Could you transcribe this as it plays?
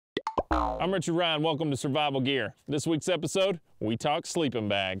I'm Richard Ryan, welcome to SuRRvival Gear. This week's episode, we talk sleeping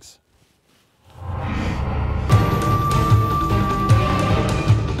bags.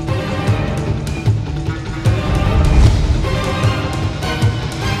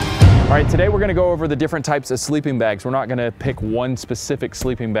 All right, today we're gonna go over the different types of sleeping bags. We're not gonna pick one specific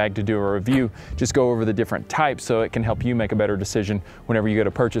sleeping bag to do a review, just go over the different types so it can help you make a better decision whenever you go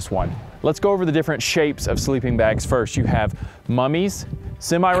to purchase one. Let's go over the different shapes of sleeping bags first. You have mummies,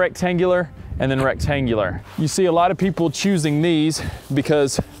 semi-rectangular, and then rectangular. You see a lot of people choosing these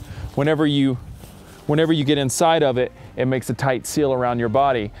because whenever you get inside of it, it makes a tight seal around your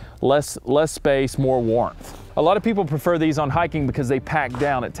body. Less space, more warmth. A lot of people prefer these on hiking because they pack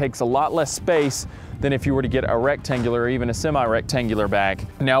down. It takes a lot less space than if you were to get a rectangular or even a semi-rectangular bag.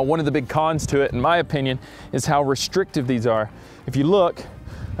 Now, one of the big cons to it, in my opinion, is how restrictive these are. If you look,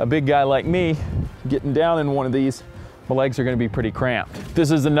 a big guy like me, getting down in one of these, my legs are gonna be pretty cramped. This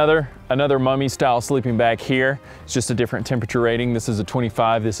is another mummy style sleeping bag here. It's just a different temperature rating. This is a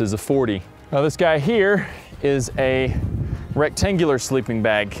 25, this is a 40. Now this guy here is a rectangular sleeping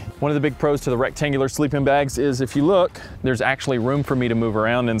bag. One of the big pros to the rectangular sleeping bags is if you look, there's actually room for me to move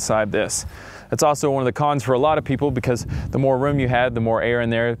around inside this. That's also one of the cons for a lot of people because the more room you have, the more air in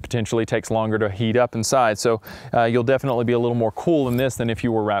there, it potentially takes longer to heat up inside. So you'll definitely be a little more cool in this than if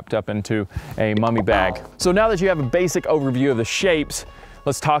you were wrapped up into a mummy bag. So now that you have a basic overview of the shapes,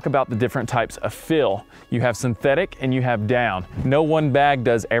 let's talk about the different types of fill. You have synthetic and you have down. No one bag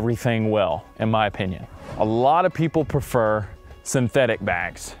does everything well, in my opinion. A lot of people prefer synthetic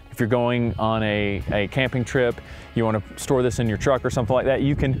bags. If you're going on a camping trip, you want to store this in your truck or something like that,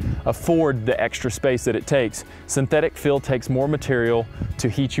 you can afford the extra space that it takes. Synthetic fill takes more material to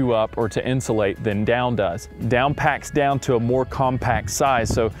heat you up or to insulate than down does. Down packs down to a more compact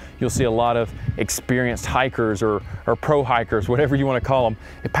size, so you'll see a lot of experienced hikers or pro hikers, whatever you want to call them.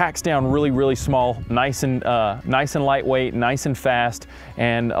 It packs down really, really small, nice and lightweight, nice and fast,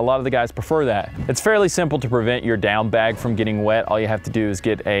 and a lot of the guys prefer that. It's fairly simple to prevent your down bag from getting wet. All you have to do is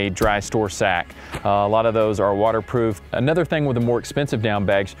get a dry store sack. A lot of those are waterproof. Another thing with the more expensive down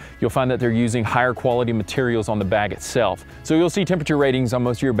bags, you'll find that they're using higher quality materials on the bag itself. So you'll see temperature ratings on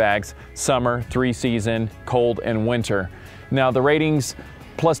most of your bags: summer, 3-season, cold, and winter. Now the ratings,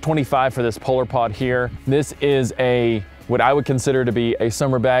 plus 25 for this Polar Pod here. This is what I would consider to be a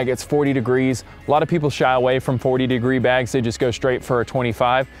summer bag. It's 40 degrees. A lot of people shy away from 40-degree bags. They just go straight for a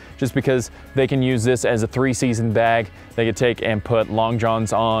 25 just because they can use this as a 3-season bag. They could take and put long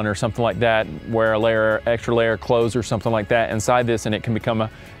johns on or something like that, wear a extra layer of clothes or something like that inside this, and it can become an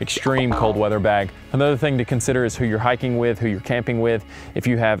extreme cold weather bag. Another thing to consider is who you're hiking with, who you're camping with. If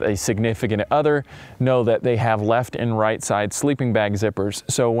you have a significant other, know that they have left and right side sleeping bag zippers.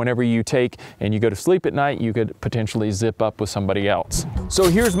 So whenever you take and you go to sleep at night, you could potentially zip up with somebody else. So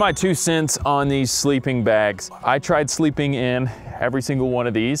here's my 2 cents on these sleeping bags. I tried sleeping in every single one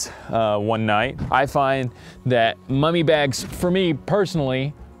of these one night. I find that mummy bags, for me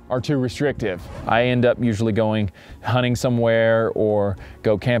personally, are too restrictive. I end up usually going hunting somewhere or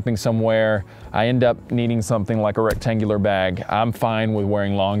go camping somewhere. I end up needing something like a rectangular bag. I'm fine with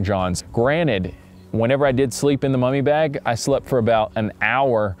wearing long johns. Granted, whenever I did sleep in the mummy bag, I slept for about an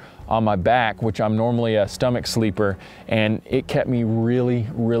hour on my back, which I'm normally a stomach sleeper, and it kept me really,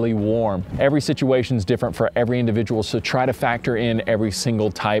 really warm. Every situation is different for every individual, so try to factor in every single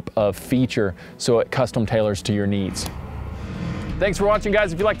type of feature so it custom tailors to your needs. Thanks for watching,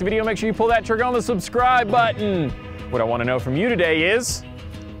 guys. If you liked the video, make sure you pull that trigger on the subscribe button. What I want to know from you today is,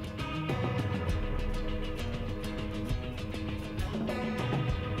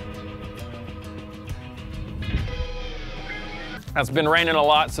 it's been raining a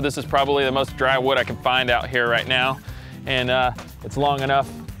lot, so this is probably the most dry wood I can find out here right now. And it's long enough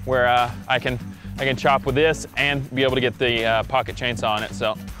where I can chop with this and be able to get the pocket chainsaw on it,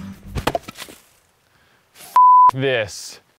 so. This.